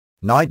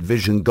Night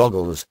vision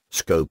goggles,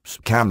 scopes,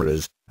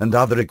 cameras, and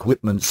other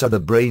equipments are the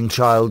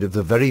brainchild of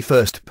the very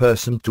first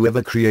person to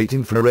ever create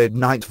infrared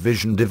night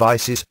vision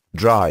devices,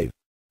 Drive.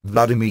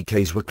 Vladimir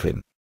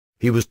Zworykin.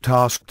 He was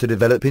tasked to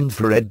develop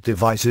infrared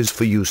devices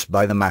for use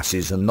by the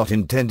masses and not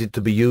intended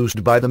to be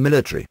used by the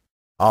military.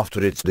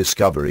 After its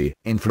discovery,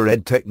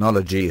 infrared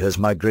technology has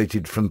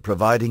migrated from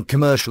providing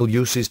commercial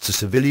uses to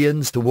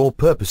civilians to war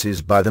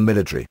purposes by the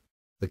military.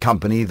 The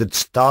company that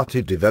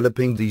started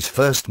developing these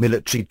first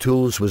military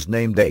tools was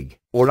named EG,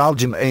 or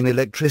Allgemeine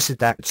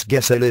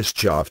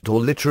Elektrizitätsgesellschaft, or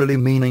literally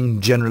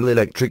meaning General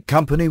Electric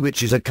Company,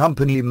 which is a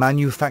company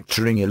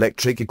manufacturing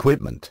electric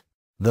equipment.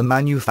 The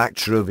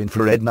manufacture of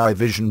infrared night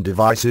vision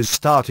devices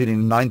started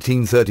in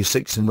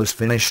 1936 and was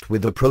finished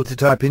with a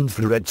prototype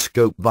infrared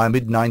scope by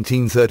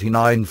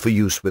mid-1939 for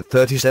use with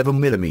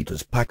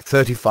 37mm PaK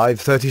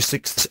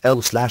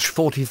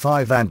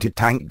 35-36L/45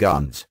 anti-tank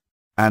guns.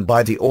 And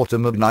by the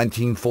autumn of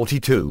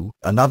 1942,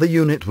 another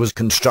unit was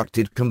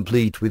constructed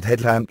complete with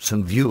headlamps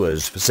and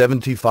viewers for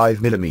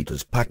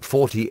 75mm PaK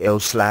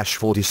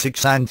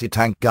 40L/46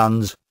 anti-tank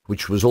guns,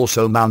 which was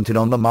also mounted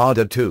on the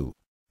Marder II.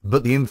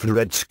 But the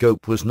infrared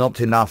scope was not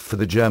enough for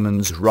the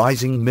Germans'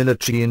 rising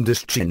military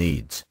industry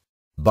needs.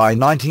 By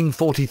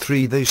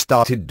 1943 they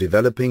started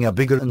developing a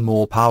bigger and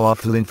more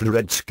powerful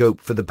infrared scope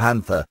for the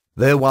Panther.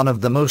 They're one of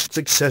the most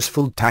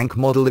successful tank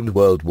model in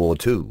World War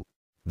II.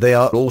 They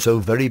are also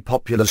very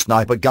popular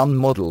sniper gun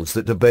models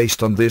that are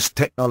based on this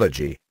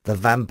technology: the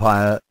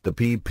Vampire, the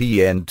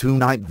PPN-2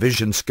 night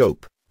vision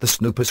scope, the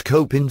Snooper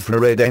scope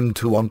infrared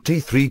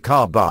M2-on-T3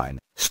 carbine,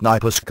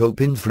 Sniper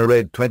scope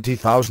infrared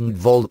 20,000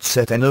 volt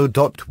set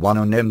NO.1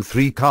 on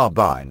M3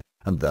 carbine,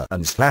 and the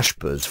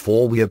Slashpers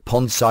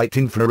 4-weapon sight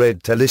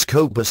infrared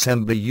telescope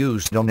assembly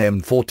used on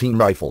M14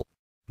 rifle.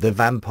 The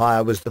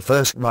Vampire was the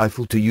first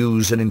rifle to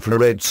use an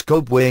infrared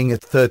scope weighing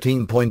at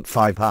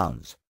 13.5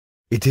 pounds.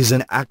 It is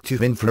an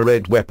active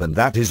infrared weapon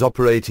that is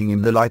operating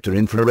in the lighter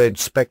infrared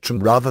spectrum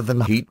rather than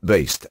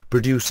heat-based,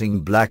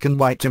 producing black and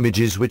white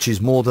images, which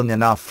is more than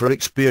enough for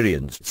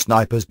experienced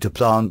snipers to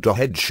plant a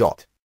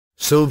headshot.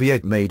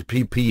 Soviet-made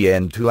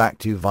PPN-2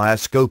 active via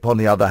scope, on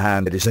the other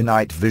hand, is a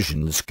night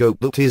vision scope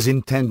that is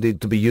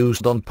intended to be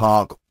used on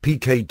PaK,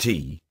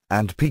 PKT,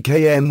 and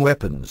PKM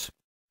weapons.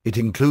 It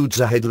includes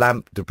a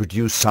headlamp to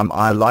produce some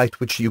eye light,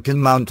 which you can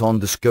mount on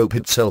the scope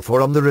itself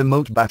or on the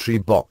remote battery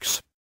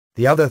box.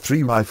 The other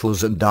three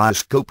rifles and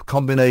scope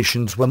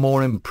combinations were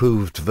more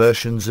improved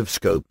versions of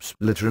scopes,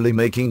 literally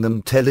making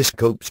them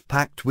telescopes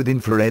packed with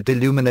infrared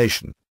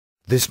illumination.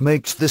 This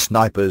makes the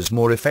snipers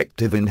more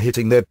effective in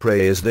hitting their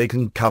prey, as they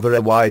can cover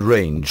a wide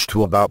range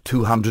to about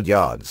 200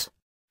 yards.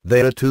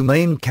 There are two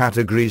main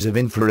categories of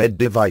infrared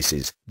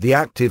devices: the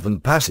active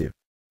and passive.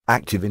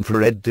 Active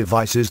infrared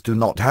devices do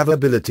not have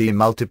ability to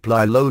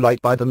multiply low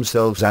light by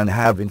themselves and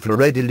have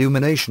infrared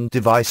illumination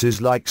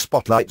devices like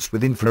spotlights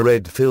with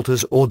infrared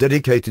filters, or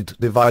dedicated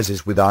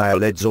devices with IR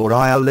LEDs or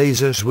IR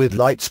lasers with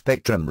light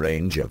spectrum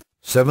range of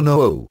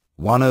 700,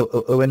 1000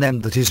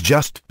 nm that is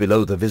just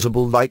below the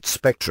visible light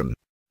spectrum.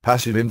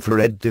 Passive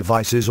infrared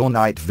devices or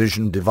night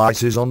vision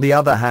devices, on the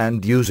other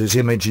hand, uses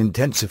image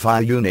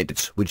intensifier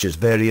units, which has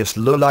various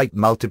low-light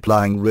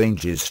multiplying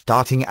ranges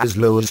starting as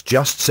low as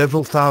just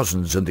several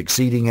thousands and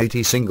exceeding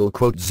 80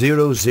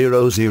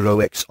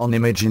 *000x on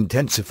image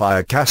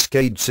intensifier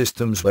cascade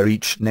systems, where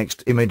each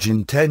next image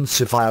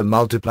intensifier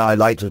multiply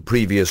light of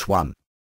previous one.